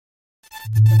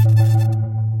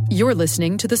You're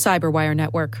listening to the Cyberwire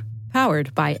Network,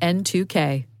 powered by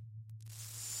N2K.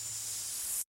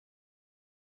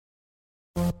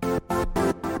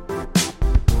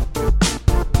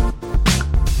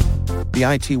 The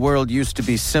IT world used to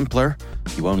be simpler.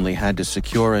 You only had to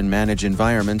secure and manage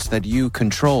environments that you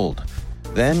controlled.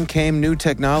 Then came new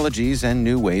technologies and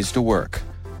new ways to work.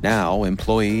 Now,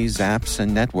 employees, apps,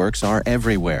 and networks are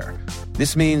everywhere.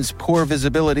 This means poor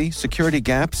visibility, security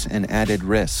gaps, and added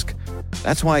risk.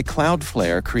 That's why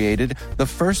Cloudflare created the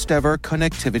first-ever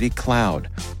connectivity cloud.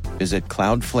 Visit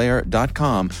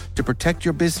cloudflare.com to protect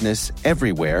your business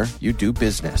everywhere you do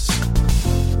business.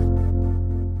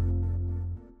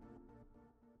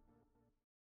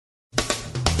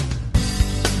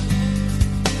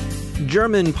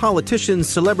 German politicians,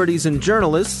 celebrities, and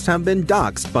journalists have been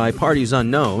doxxed by parties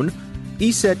unknown.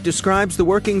 ESET describes the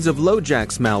workings of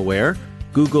LoJax malware.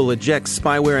 Google ejects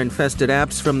spyware-infested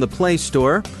apps from the Play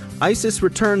Store. ISIS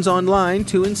returns online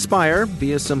to inspire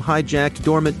via some hijacked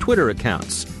dormant Twitter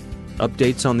accounts.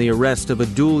 Updates on the arrest of a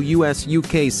dual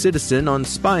U.S.-UK citizen on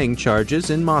spying charges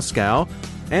in Moscow.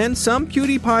 And some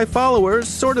PewDiePie followers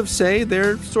sort of say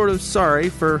they're sort of sorry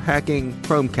for hacking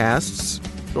Chromecasts.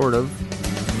 Sort of.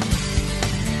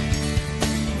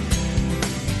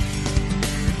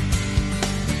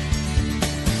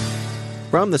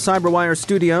 From the Cyberwire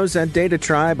studios at Data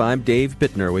Tribe, I'm Dave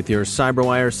Bittner with your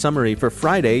Cyberwire summary for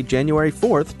Friday, January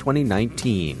 4th,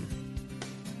 2019.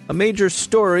 A major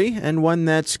story, and one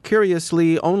that's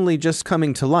curiously only just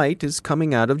coming to light, is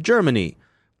coming out of Germany.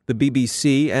 The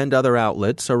BBC and other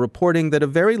outlets are reporting that a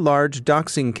very large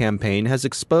doxing campaign has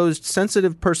exposed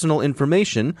sensitive personal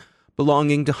information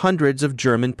belonging to hundreds of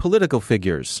German political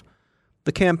figures.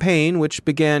 The campaign, which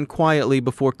began quietly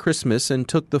before Christmas and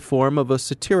took the form of a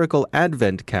satirical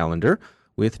advent calendar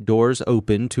with doors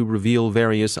open to reveal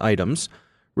various items,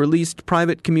 released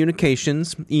private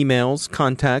communications, emails,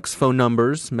 contacts, phone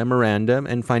numbers, memoranda,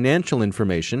 and financial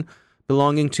information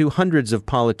belonging to hundreds of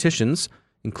politicians,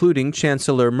 including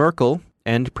Chancellor Merkel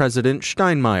and President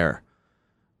Steinmeier.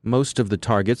 Most of the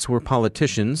targets were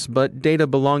politicians, but data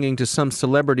belonging to some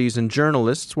celebrities and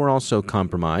journalists were also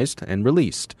compromised and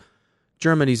released.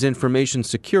 Germany's Information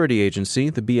Security Agency,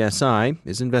 the BSI,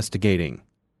 is investigating.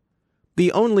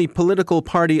 The only political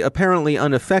party apparently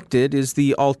unaffected is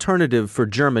the Alternative for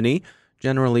Germany,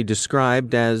 generally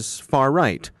described as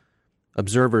far-right.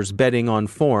 Observers betting on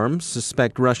forums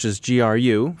suspect Russia's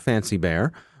GRU, Fancy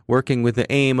Bear, working with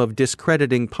the aim of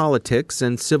discrediting politics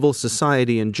and civil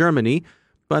society in Germany,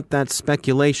 but that's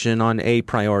speculation on a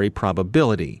priori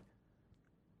probability.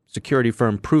 Security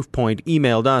firm Proofpoint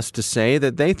emailed us to say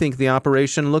that they think the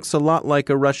operation looks a lot like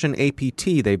a Russian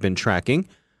APT they've been tracking.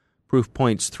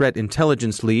 Proofpoint's threat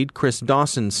intelligence lead, Chris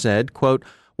Dawson, said, quote,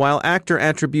 "While actor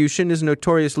attribution is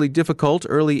notoriously difficult,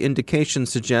 early indications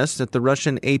suggest that the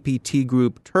Russian APT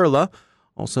group Turla,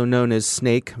 also known as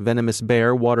Snake, Venomous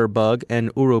Bear, Waterbug,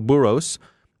 and Ouroboros,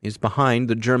 is behind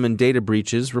the German data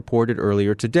breaches reported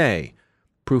earlier today.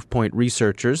 Proofpoint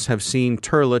researchers have seen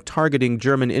Turla targeting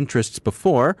German interests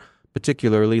before,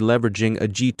 particularly leveraging a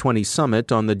G20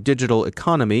 summit on the digital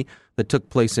economy that took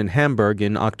place in Hamburg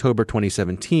in October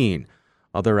 2017.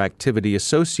 Other activity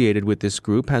associated with this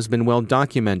group has been well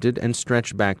documented and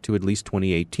stretched back to at least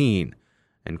 2018."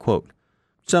 End quote.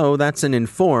 So that's an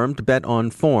informed bet on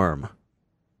form.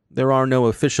 There are no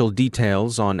official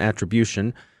details on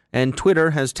attribution, and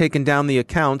Twitter has taken down the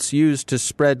accounts used to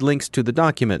spread links to the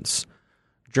documents.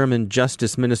 German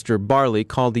Justice Minister Barley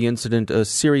called the incident a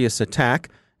serious attack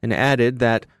and added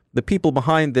that the people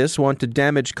behind this want to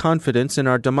damage confidence in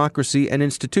our democracy and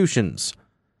institutions.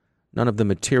 None of the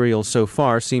material so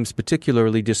far seems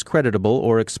particularly discreditable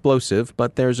or explosive,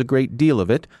 but there's a great deal of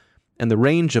it, and the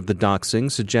range of the doxing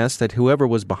suggests that whoever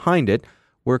was behind it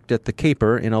worked at the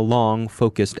caper in a long,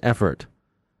 focused effort.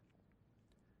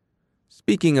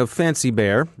 Speaking of Fancy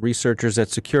Bear, researchers at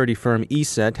security firm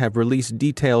ESET have released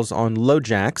details on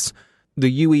LoJax,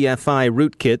 the UEFI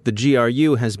rootkit the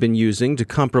GRU has been using to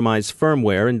compromise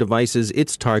firmware in devices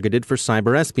it's targeted for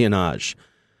cyber espionage.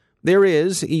 There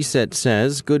is, ESET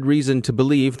says, good reason to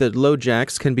believe that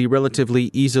LoJax can be relatively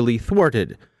easily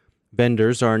thwarted.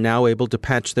 Vendors are now able to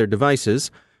patch their devices,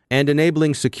 and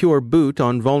enabling secure boot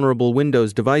on vulnerable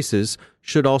Windows devices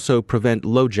should also prevent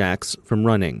LoJax from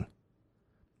running.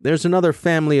 There's another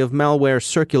family of malware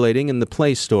circulating in the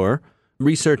Play Store.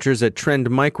 Researchers at Trend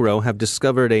Micro have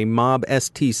discovered a Mob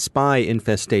ST spy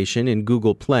infestation in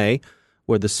Google Play,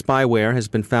 where the spyware has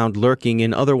been found lurking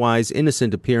in otherwise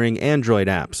innocent-appearing Android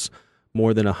apps.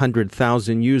 More than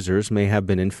 100,000 users may have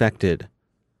been infected.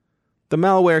 The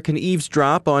malware can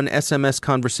eavesdrop on SMS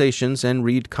conversations and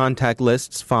read contact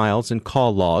lists, files, and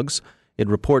call logs. It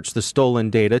reports the stolen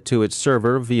data to its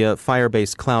server via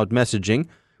Firebase Cloud Messaging.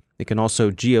 It can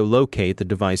also geolocate the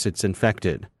device it's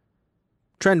infected.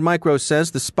 Trend Micro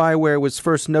says the spyware was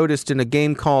first noticed in a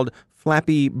game called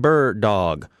Flappy Bird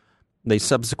Dog. They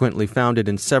subsequently found it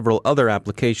in several other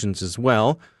applications as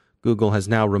well. Google has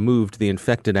now removed the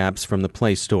infected apps from the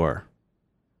Play Store.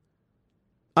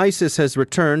 ISIS has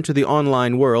returned to the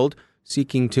online world,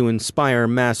 seeking to inspire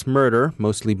mass murder,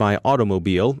 mostly by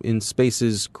automobile, in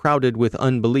spaces crowded with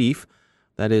unbelief,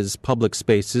 that is, public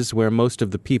spaces where most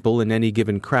of the people in any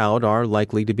given crowd are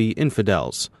likely to be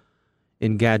infidels.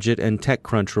 Engadget and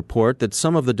TechCrunch report that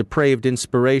some of the depraved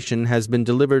inspiration has been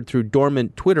delivered through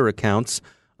dormant Twitter accounts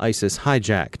ISIS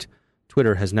hijacked.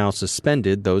 Twitter has now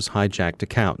suspended those hijacked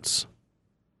accounts.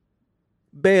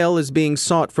 Bail is being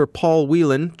sought for Paul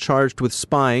Whelan, charged with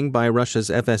spying by Russia's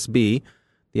FSB.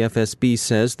 The FSB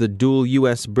says the dual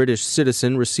U.S.-British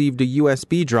citizen received a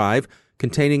USB drive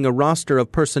containing a roster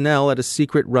of personnel at a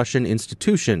secret Russian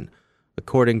institution.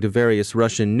 According to various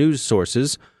Russian news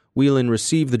sources, Whelan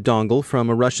received the dongle from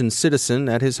a Russian citizen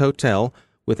at his hotel,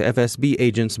 with FSB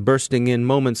agents bursting in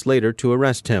moments later to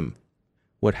arrest him.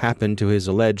 What happened to his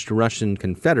alleged Russian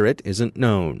confederate isn't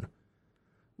known.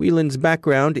 Whelan's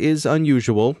background is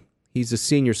unusual. He's a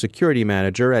senior security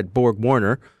manager at Borg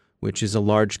Warner, which is a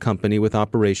large company with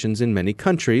operations in many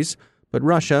countries, but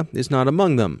Russia is not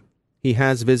among them. He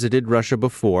has visited Russia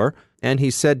before, and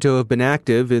he's said to have been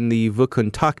active in the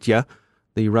Vkontakte,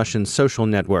 the Russian social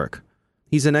network.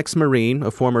 He's an ex-Marine,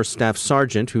 a former staff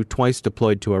sergeant who twice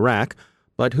deployed to Iraq,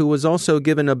 but who was also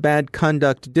given a bad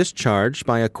conduct discharge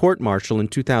by a court-martial in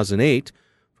 2008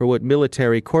 for what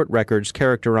military court records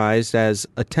characterized as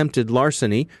attempted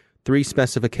larceny, 3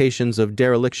 specifications of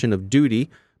dereliction of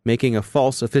duty, making a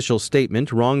false official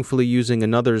statement, wrongfully using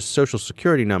another's social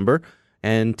security number,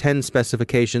 and 10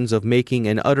 specifications of making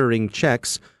and uttering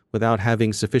checks without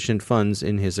having sufficient funds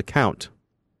in his account.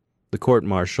 The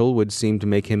court-martial would seem to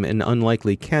make him an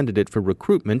unlikely candidate for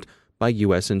recruitment by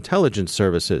U.S. intelligence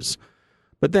services.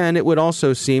 But then it would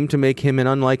also seem to make him an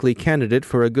unlikely candidate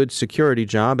for a good security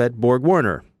job at Borg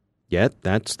Warner. Yet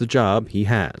that's the job he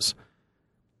has.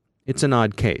 It's an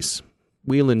odd case.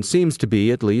 Whelan seems to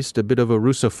be, at least, a bit of a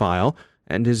Russophile,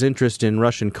 and his interest in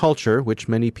Russian culture, which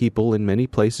many people in many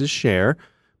places share,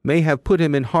 may have put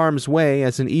him in harm's way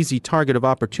as an easy target of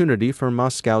opportunity for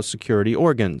Moscow's security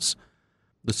organs.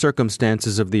 The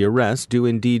circumstances of the arrest do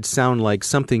indeed sound like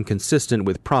something consistent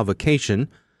with provocation.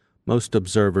 Most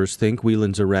observers think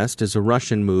Whelan's arrest is a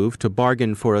Russian move to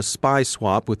bargain for a spy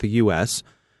swap with the U.S.,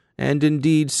 and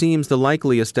indeed seems the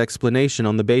likeliest explanation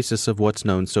on the basis of what's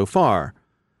known so far.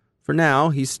 For now,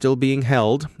 he's still being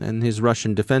held, and his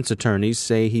Russian defense attorneys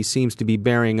say he seems to be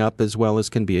bearing up as well as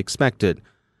can be expected.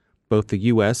 Both the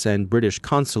U.S. and British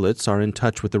consulates are in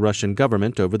touch with the Russian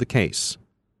government over the case.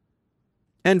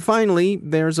 And finally,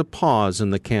 there's a pause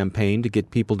in the campaign to get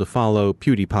people to follow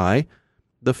PewDiePie.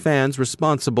 The fans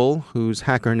responsible, whose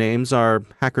hacker names are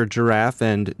Hacker Giraffe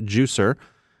and Juicer,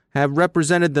 have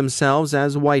represented themselves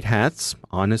as white hats,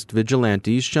 honest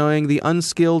vigilantes showing the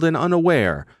unskilled and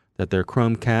unaware that their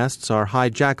Chromecasts are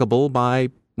hijackable by,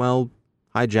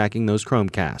 hijacking those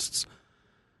Chromecasts.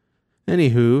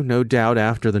 Anywho, no doubt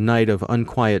after the night of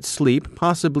unquiet sleep,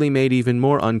 possibly made even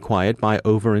more unquiet by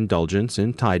overindulgence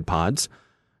in Tide Pods,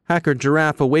 Hacker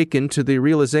Giraffe awakened to the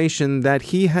realization that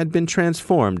he had been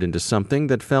transformed into something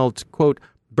that felt, quote,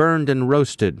 burned and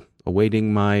roasted,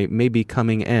 awaiting my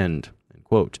maybe-coming end, end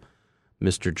quote.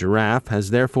 Mr. Giraffe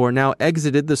has therefore now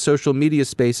exited the social media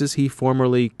spaces he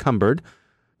formerly cumbered,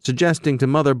 suggesting to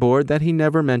Motherboard that he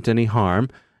never meant any harm,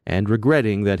 and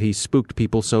regretting that he spooked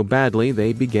people so badly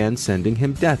they began sending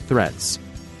him death threats.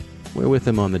 We're with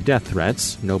him on the death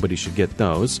threats, nobody should get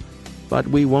those, but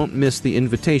we won't miss the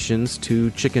invitations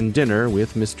to chicken dinner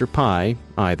with Mr. Pie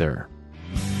either.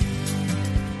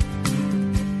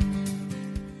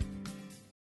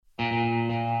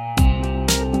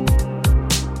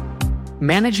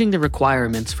 Managing the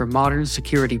requirements for modern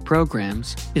security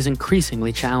programs is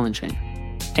increasingly challenging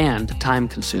and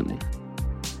time-consuming.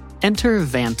 Enter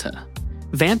Vanta.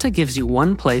 Vanta gives you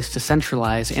one place to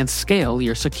centralize and scale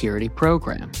your security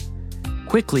program.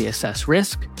 Quickly assess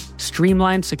risk,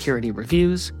 streamline security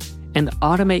reviews, and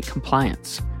automate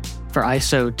compliance for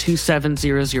ISO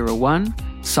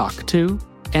 27001, SOC 2,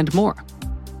 and more.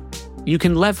 You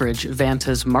can leverage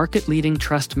Vanta's market-leading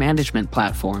trust management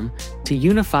platform to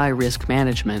unify risk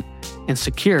management and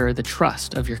secure the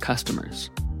trust of your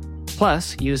customers.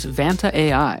 Plus, use Vanta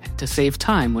AI to save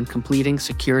time when completing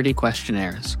security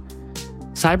questionnaires.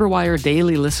 CyberWire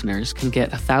Daily listeners can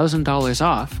get $1,000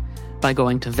 off by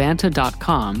going to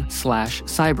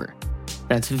vanta.com/cyber.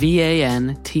 That's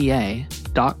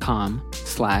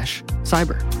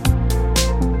VANTA.com/cyber.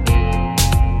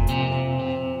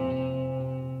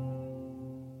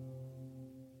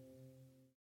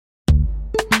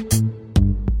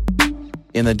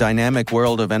 In the dynamic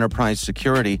world of enterprise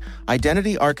security,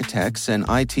 identity architects and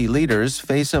IT leaders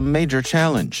face a major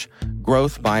challenge.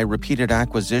 Growth by repeated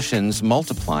acquisitions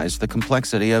multiplies the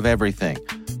complexity of everything.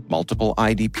 Multiple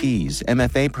IDPs,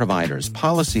 MFA providers,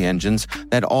 policy engines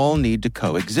that all need to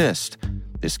coexist.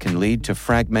 This can lead to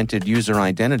fragmented user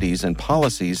identities and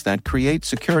policies that create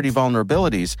security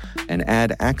vulnerabilities and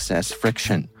add access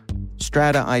friction.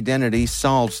 Strata Identity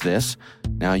solves this.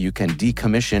 Now you can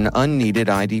decommission unneeded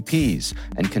IDPs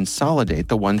and consolidate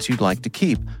the ones you'd like to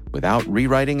keep without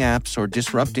rewriting apps or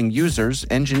disrupting users,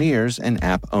 engineers, and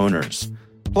app owners.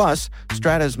 Plus,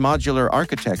 Strata's modular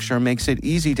architecture makes it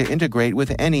easy to integrate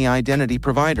with any identity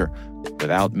provider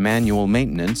without manual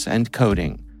maintenance and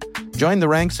coding. Join the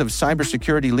ranks of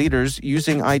cybersecurity leaders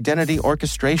using identity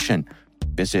orchestration.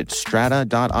 Visit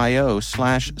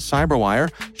strata.io/cyberwire,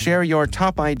 share your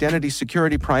top identity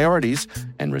security priorities,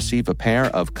 and receive a pair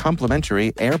of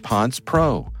complimentary AirPods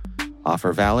Pro.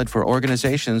 Offer valid for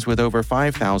organizations with over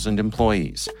 5,000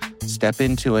 employees. Step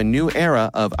into a new era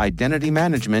of identity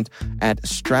management at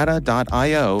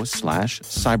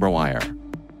strata.io/cyberwire.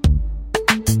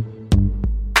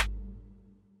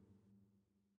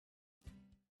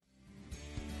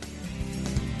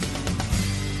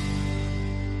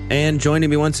 And joining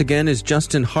me once again is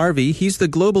Justin Harvey. He's the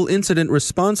Global Incident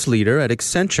Response Leader at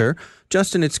Accenture.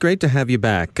 Justin, it's great to have you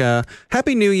back.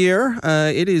 Happy New Year.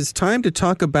 It is time to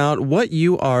talk about what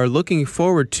you are looking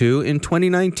forward to in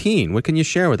 2019. What can you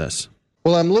share with us?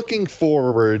 Well, I'm looking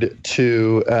forward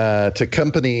to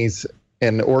companies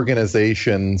and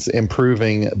organizations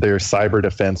improving their cyber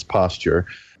defense posture.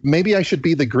 Maybe I should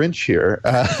be the Grinch here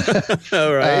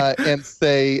All right. And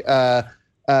say...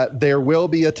 there will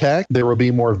be attack. There will be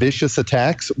more vicious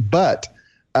attacks. But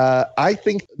I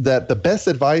think that the best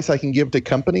advice I can give to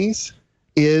companies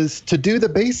is to do the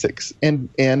basics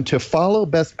and to follow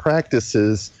best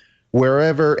practices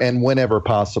wherever and whenever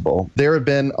possible. There have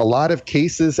been a lot of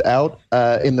cases out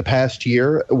in the past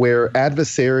year where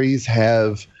adversaries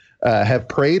have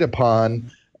preyed upon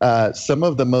some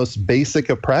of the most basic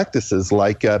of practices,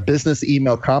 like business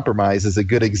email compromise is a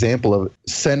good example of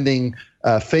sending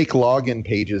fake login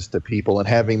pages to people and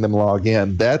having them log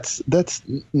in. That's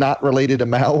not related to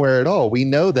malware at all. We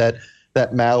know that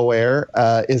malware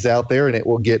is out there and it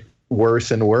will get worse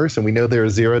and worse, and we know there are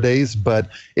 0 days, but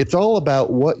it's all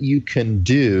about what you can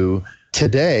do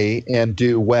today and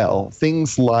do well.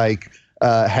 Things like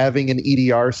having an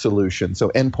EDR solution, so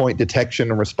endpoint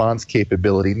detection and response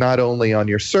capability, not only on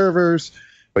your servers,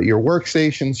 but your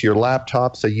workstations, your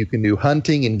laptops, so you can do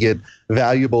hunting and get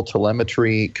valuable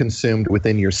telemetry consumed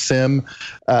within your SIM.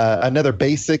 Another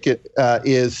basic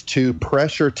is to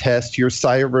pressure test your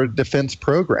cyber defense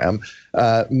program.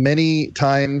 Many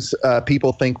times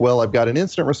people think, well, I've got an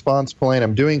incident response plan,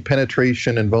 I'm doing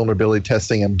penetration and vulnerability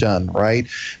testing, I'm done, right?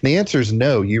 And the answer is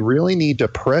no. You really need to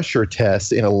pressure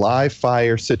test in a live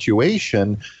fire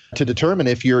situation to determine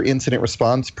if your incident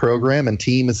response program and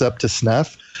team is up to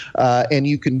snuff. And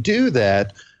you can do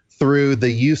that through the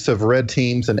use of red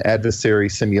teams and adversary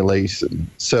simulation.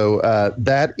 So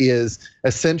that is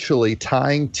essentially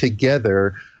tying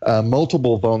together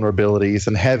multiple vulnerabilities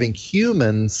and having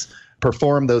humans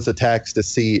perform those attacks to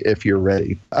see if you're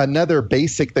ready. Another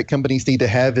basic that companies need to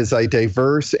have is a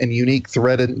diverse and unique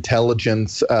threat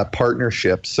intelligence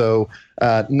partnership. So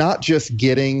not just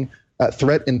getting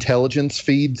threat intelligence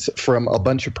feeds from a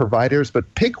bunch of providers,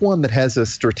 but pick one that has a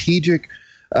strategic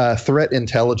threat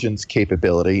intelligence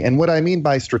capability. And what I mean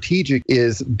by strategic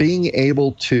is being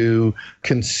able to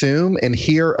consume and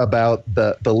hear about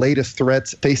the latest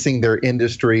threats facing their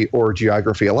industry or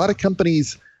geography. A lot of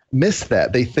companies miss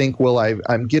that. They think, well,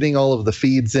 I'm getting all of the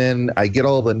feeds in, I get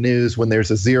all the news, when there's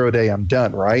a 0 day, I'm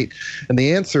done, right? And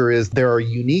the answer is there are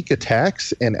unique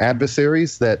attacks and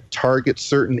adversaries that target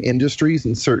certain industries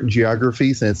and certain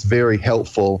geographies, and it's very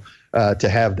helpful to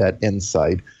have that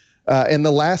insight. And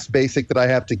the last basic that I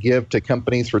have to give to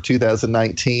companies for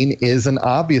 2019 is an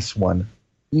obvious one: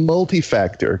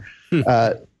 multi-factor.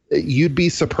 You'd be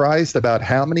surprised about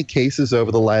how many cases over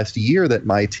the last year that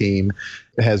my team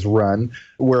has run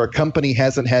where a company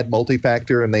hasn't had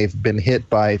multi-factor and they've been hit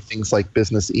by things like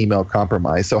business email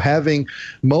compromise. So having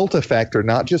multi-factor,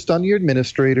 not just on your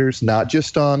administrators, not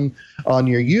just on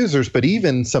your users, but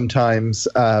even sometimes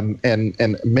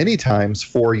and many times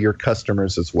for your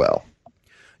customers as well.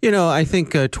 I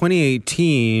think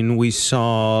 2018, we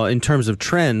saw, in terms of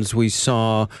trends, we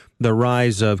saw the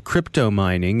rise of crypto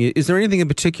mining. Is there anything in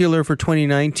particular for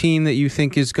 2019 that you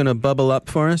think is going to bubble up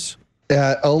for us?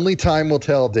 Only time will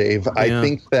tell, Dave. Yeah. I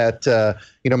think that,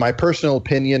 my personal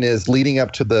opinion is leading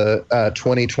up to the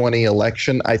 2020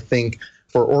 election, I think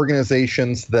for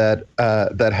organizations that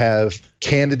have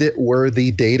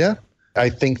candidate-worthy data, I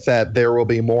think that there will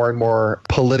be more and more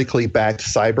politically backed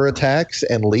cyber attacks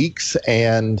and leaks.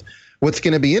 And what's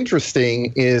going to be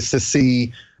interesting is to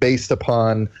see, based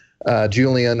upon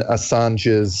Julian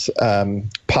Assange's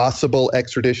possible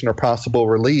extradition or possible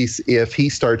release, if he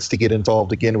starts to get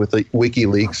involved again with the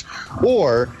WikiLeaks,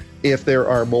 or if there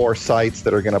are more sites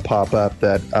that are going to pop up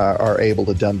that are able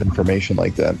to dump information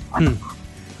like that.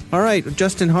 All right,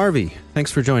 Justin Harvey,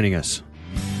 thanks for joining us.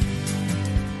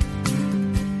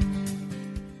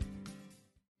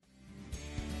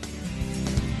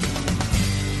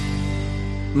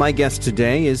 My guest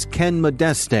today is Ken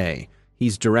Modeste.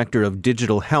 He's Director of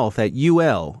Digital Health at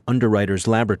UL, Underwriters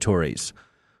Laboratories.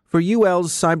 For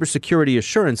UL's Cybersecurity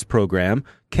Assurance Program,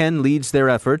 Ken leads their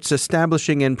efforts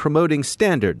establishing and promoting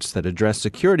standards that address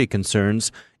security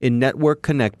concerns in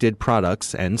network-connected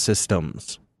products and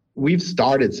systems. We've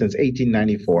started since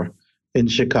 1894 in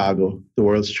Chicago, the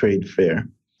World's Trade Fair.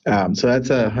 So that's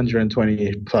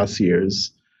 120 plus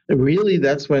years. Really,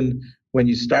 that's when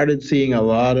you started seeing a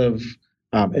lot of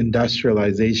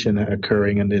industrialization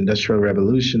occurring and the Industrial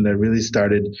Revolution that really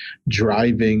started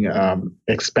driving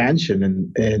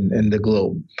expansion in the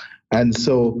globe. And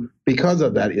so because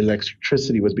of that,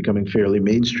 electricity was becoming fairly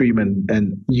mainstream,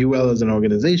 and UL as an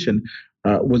organization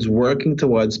was working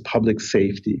towards public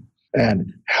safety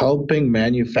and helping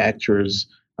manufacturers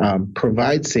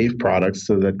provide safe products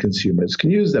so that consumers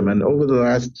can use them. And over the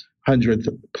last 100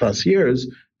 plus years,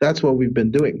 that's what we've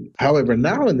been doing. However,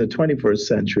 now in the 21st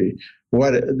century,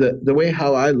 the way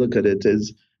how I look at it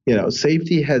is,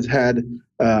 safety has had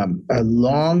a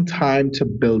long time to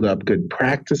build up good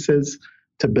practices,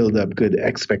 to build up good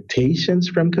expectations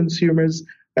from consumers,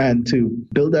 and to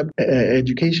build up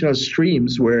educational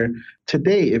streams where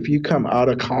today, if you come out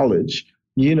of college,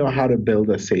 you know how to build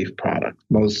a safe product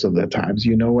most of the times.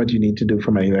 You know what you need to do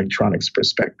from an electronics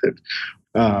perspective.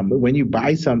 When you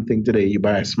buy something today, you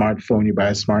buy a smartphone, you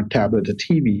buy a smart tablet, a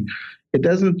TV, it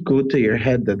doesn't go to your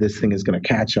head that this thing is going to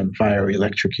catch on fire or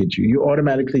electrocute you. You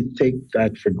automatically take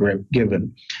that for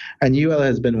given. And UL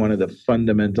has been one of the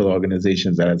fundamental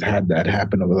organizations that has had that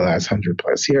happen over the last 100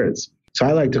 plus years. So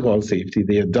I like to call safety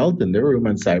the adult in the room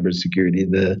and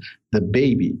cybersecurity the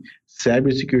baby.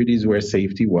 Cybersecurity is where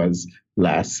safety was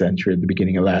last century, at the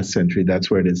beginning of last century.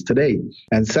 That's where it is today.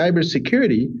 And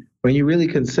cybersecurity, when you really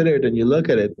consider it and you look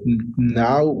at it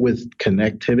now with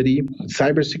connectivity,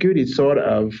 cybersecurity is sort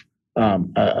of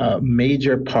a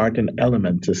major part and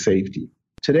element to safety.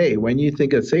 Today, when you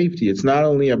think of safety, it's not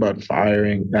only about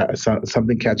firing,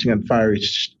 something catching on fire,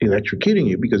 electrocuting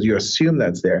you, because you assume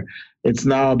that's there. It's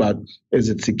now about, is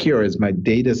it secure? Is my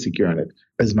data secure on it?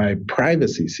 Is my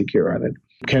privacy secure on it?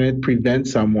 Can it prevent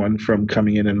someone from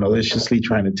coming in and maliciously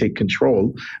trying to take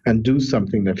control and do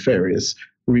something nefarious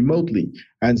remotely?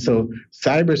 And so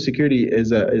cybersecurity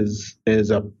is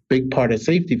a big part of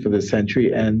safety for this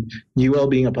century. And UL,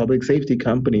 being a public safety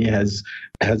company, has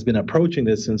been approaching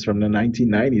this since from the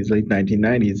 1990s, late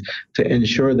 1990s, to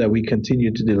ensure that we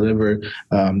continue to deliver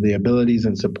the abilities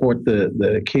and support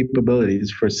the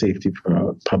capabilities for safety from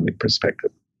a public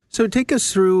perspective. So take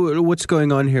us through what's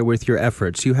going on here with your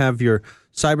efforts. You have your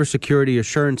Cybersecurity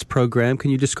Assurance Program.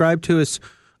 Can you describe to us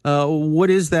what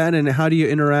is that and how do you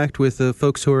interact with the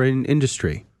folks who are in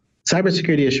industry?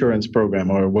 Cybersecurity Assurance Program,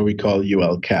 or what we call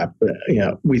ULCAP.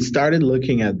 We started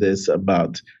looking at this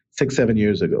about 6-7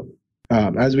 years ago.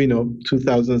 As we know,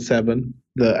 2007,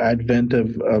 the advent of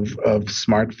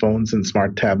smartphones and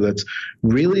smart tablets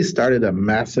really started a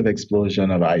massive explosion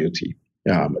of IoT.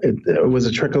 It was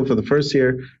a trickle for the first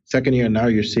year, second year, now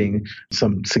you're seeing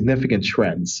some significant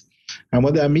trends. And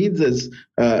what that means is,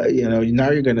 now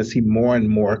you're going to see more and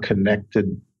more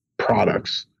connected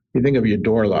products. You think of your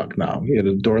door lock now.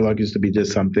 The door lock used to be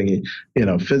just something,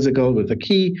 physical with a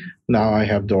key. Now I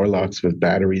have door locks with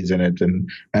batteries in it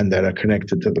and that are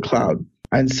connected to the cloud.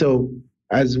 And so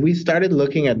as we started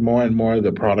looking at more and more of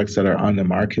the products that are on the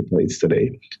marketplace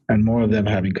today, and more of them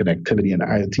having connectivity and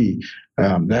IoT,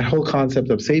 that whole concept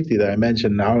of safety that I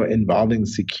mentioned, now involving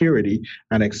security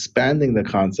and expanding the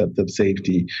concept of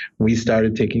safety, we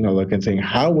started taking a look and saying,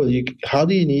 how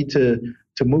do you need to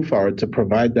move forward to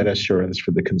provide that assurance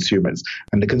for the consumers?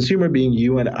 And the consumer being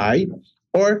you and I,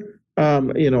 or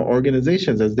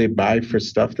organizations as they buy for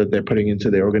stuff that they're putting into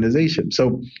their organization.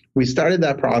 So we started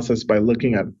that process by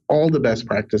looking at all the best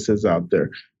practices out there.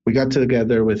 We got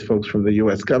together with folks from the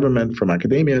U.S. government, from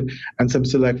academia, and some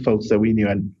select folks that we knew,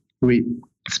 and we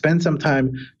spent some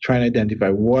time trying to identify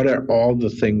what are all the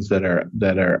things that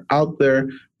are out there,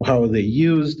 how are they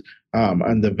used,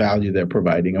 and the value they're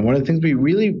providing. And one of the things we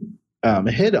really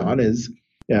hit on is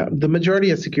the majority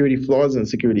of security flaws and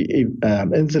security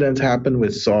incidents happen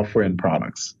with software and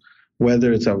products,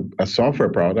 whether it's a software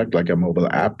product like a mobile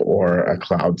app or a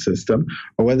cloud system,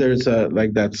 or whether it's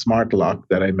like that smart lock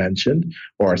that I mentioned,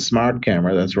 or a smart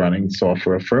camera that's running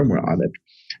software firmware on it.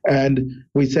 And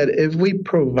we said if we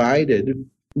provided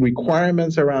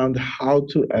requirements around how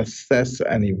to assess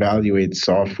and evaluate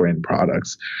software and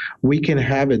products, we can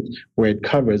have it where it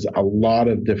covers a lot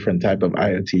of different type of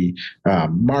IoT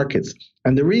markets.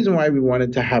 And the reason why we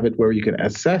wanted to have it where you can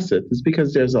assess it is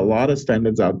because there's a lot of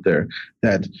standards out there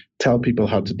that tell people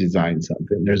how to design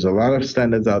something. There's a lot of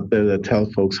standards out there that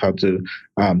tell folks how to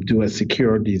do a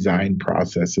secure design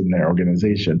process in their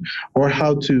organization, or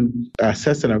how to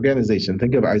assess an organization.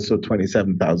 Think of ISO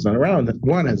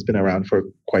 27001 has been around for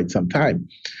quite some time.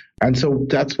 And so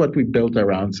that's what we built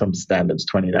around some standards,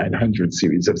 2900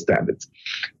 series of standards.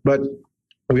 But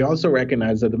we also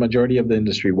recognize that the majority of the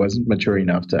industry wasn't mature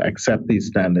enough to accept these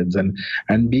standards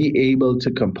and be able to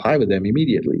comply with them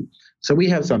immediately. So we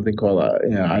have something called,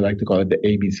 I like to call it the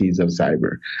ABCs of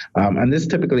cyber. And this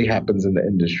typically happens in the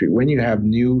industry. When you have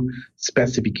new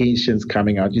specifications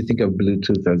coming out, you think of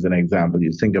Bluetooth as an example.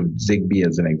 You think of Zigbee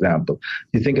as an example.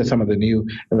 You think of some of the new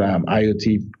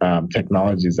IoT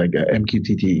technologies like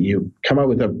MQTT. You come up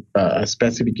with a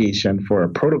specification for a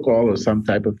protocol or some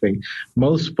type of thing.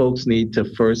 Most folks need to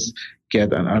first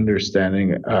get an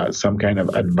understanding, some kind of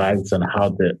advice on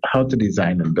how to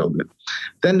design and build it.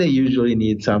 Then they usually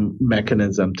need some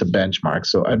mechanism to benchmark.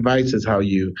 So advice is how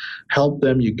you help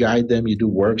them, you guide them, you do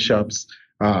workshops,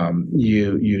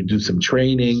 you do some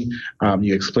training,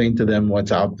 you explain to them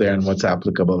what's out there and what's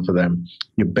applicable for them.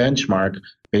 You benchmark.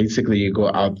 Basically, you go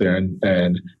out there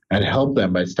and help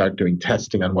them by start doing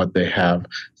testing on what they have,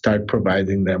 start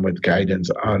providing them with guidance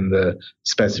on the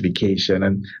specification.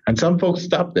 And some folks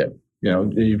stop there.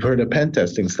 You've heard of pen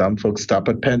testing. Some folks stop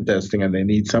at pen testing and they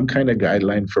need some kind of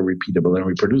guideline for repeatable and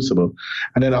reproducible.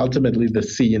 And then ultimately the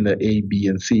C in the A, B,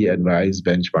 and C advise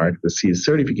benchmark. The C is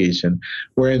certification,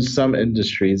 where in some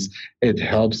industries it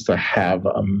helps to have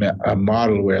a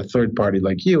model where a third party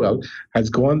like UL has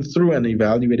gone through and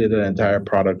evaluated an entire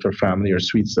product or family or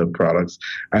suites of products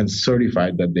and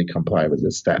certified that they comply with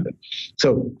this standard.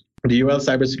 So the UL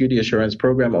Cybersecurity Assurance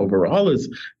Program overall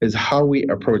is how we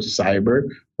approach cyber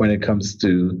when it comes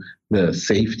to the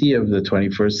safety of the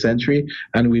 21st century.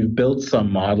 And we've built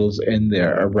some models in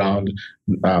there around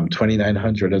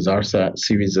 2900 as our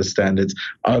series of standards,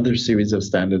 other series of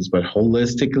standards, but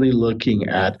holistically looking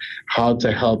at how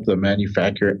to help the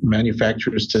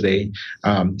manufacturers today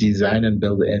design and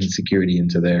build in security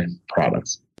into their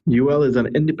products. UL is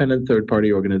an independent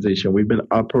third-party organization. We've been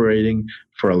operating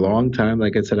for a long time,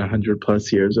 like I said, 100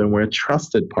 plus years, and we're a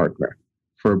trusted partner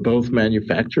for both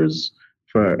manufacturers,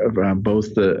 for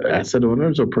both the asset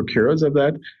owners or procurers of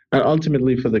that, and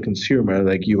ultimately for the consumer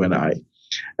like you and I.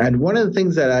 And one of the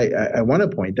things that I want to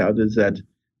point out is that,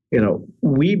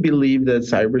 we believe that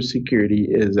cybersecurity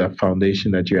is a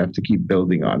foundation that you have to keep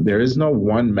building on. There is no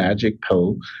one magic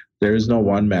pill. There is no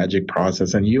one magic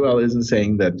process. And UL isn't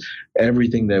saying that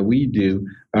everything that we do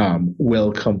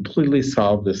will completely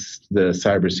solve the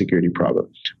cybersecurity problem.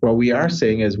 What we are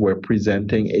saying is we're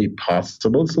presenting a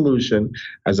possible solution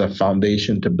as a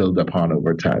foundation to build upon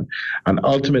over time. And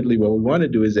ultimately, what we want to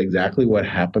do is exactly what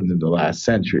happened in the last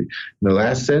century. In the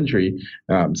last century,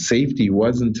 safety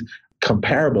wasn't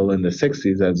comparable in the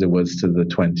 60s as it was to the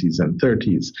 20s and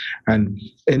 30s. And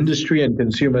industry and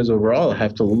consumers overall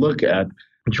have to look at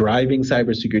driving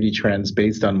cybersecurity trends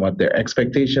based on what their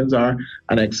expectations are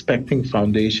and expecting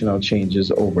foundational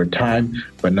changes over time,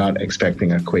 but not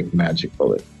expecting a quick magic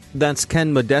bullet. That's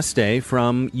Ken Modeste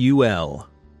from UL.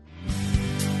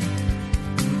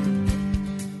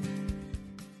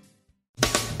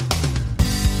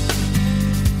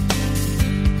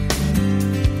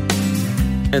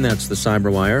 And that's the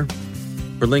Cyberwire.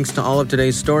 For links to all of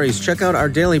today's stories, check out our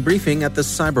daily briefing at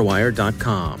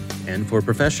thecyberwire.com. And for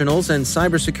professionals and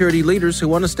cybersecurity leaders who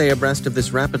want to stay abreast of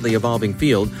this rapidly evolving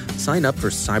field, sign up for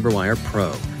CyberWire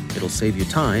Pro. It'll save you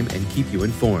time and keep you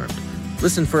informed.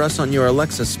 Listen for us on your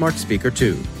Alexa smart speaker,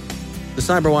 too. The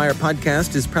CyberWire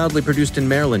podcast is proudly produced in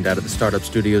Maryland out of the startup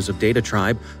studios of Data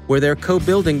Tribe, where they're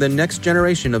co-building the next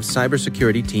generation of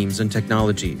cybersecurity teams and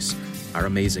technologies. Our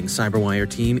amazing CyberWire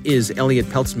team is Elliot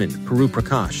Peltzman, Puru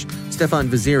Prakash, Stefan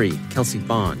Vaziri, Kelsey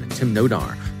Bond, Tim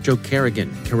Nodar, Joe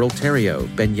Kerrigan, Carol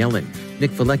Terrio, Ben Yellen,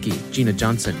 Nick Valecki, Gina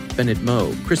Johnson, Bennett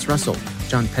Moe, Chris Russell,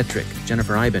 John Petrick,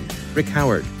 Jennifer Iben, Rick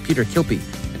Howard, Peter Kilpie,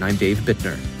 and I'm Dave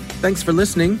Bittner. Thanks for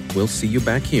listening. We'll see you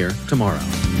back here tomorrow.